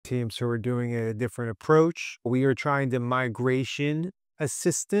team. So we're doing a different approach. We are trying the migration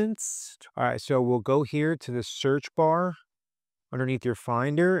assistance. All right, so we'll go here to the search bar underneath your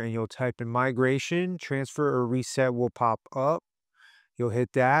Finder, and you'll type in migration. Transfer or reset will pop up. You'll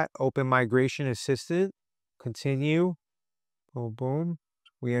hit that. Open migration assistant. Continue. Boom, boom.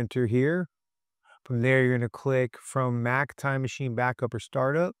 We enter here. From there, you're going to click from Mac Time Machine Backup or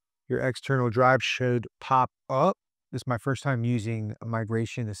Startup. Your external drive should pop up. This is my first time using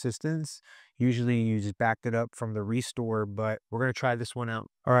migration assistance. Usually you just backed it up from the restore, but we're going to try this one out.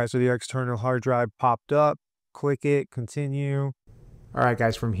 All right, so the external hard drive popped up. Click it, continue. All right,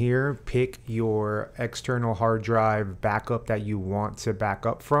 guys, from here, pick your external hard drive backup that you want to back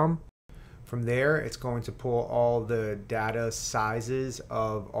up from. From there, it's going to pull all the data sizes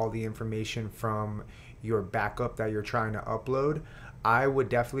of all the information from your backup that you're trying to upload. I would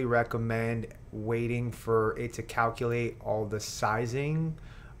definitely recommend waiting for it to calculate all the sizing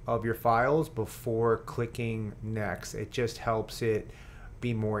of your files before clicking next. It just helps it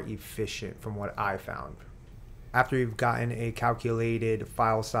be more efficient from what I found. After you've gotten a calculated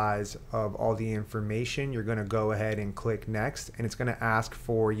file size of all the information, you're going to go ahead and click next, and it's going to ask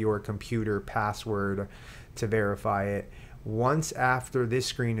for your computer password to verify it. Once after this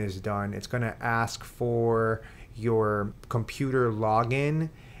screen is done, it's going to ask for your computer login,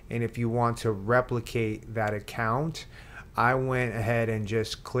 and if you want to replicate that account, I went ahead and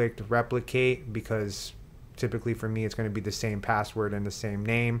just clicked replicate because typically for me it's going to be the same password and the same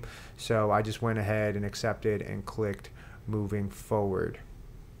name, so I just went ahead and accepted and clicked moving forward.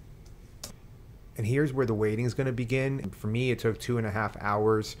 And here's where the waiting is going to begin. For me, it took 2.5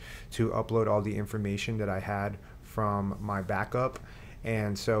 hours to upload all the information that I had from my backup,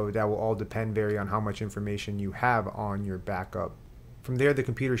 and so that will all vary on how much information you have on your backup. From there, the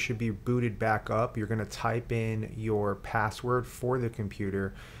computer should be booted back up. You're going to type in your password for the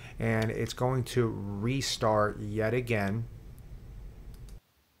computer, and it's going to restart yet again.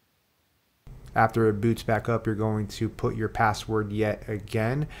 After it boots back up, you're going to put your password yet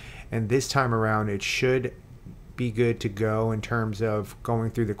again, and this time around it should be good to go in terms of going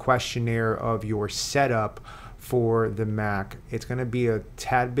through the questionnaire of your setup for the Mac. It's going to be a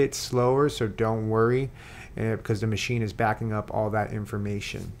tad bit slower, so don't worry, because the machine is backing up all that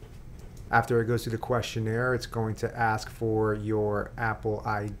information. After it goes through the questionnaire, it's going to ask for your Apple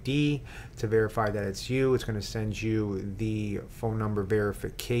ID to verify that it's you. It's going to send you the phone number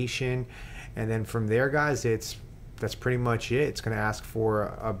verification. And then from there, guys, that's pretty much it. It's going to ask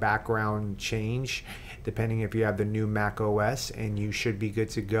for a background change, depending if you have the new Mac OS, and you should be good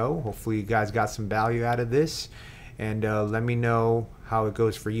to go. Hopefully you guys got some value out of this. And let me know how it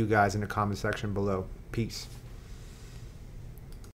goes for you guys in the comment section below. Peace.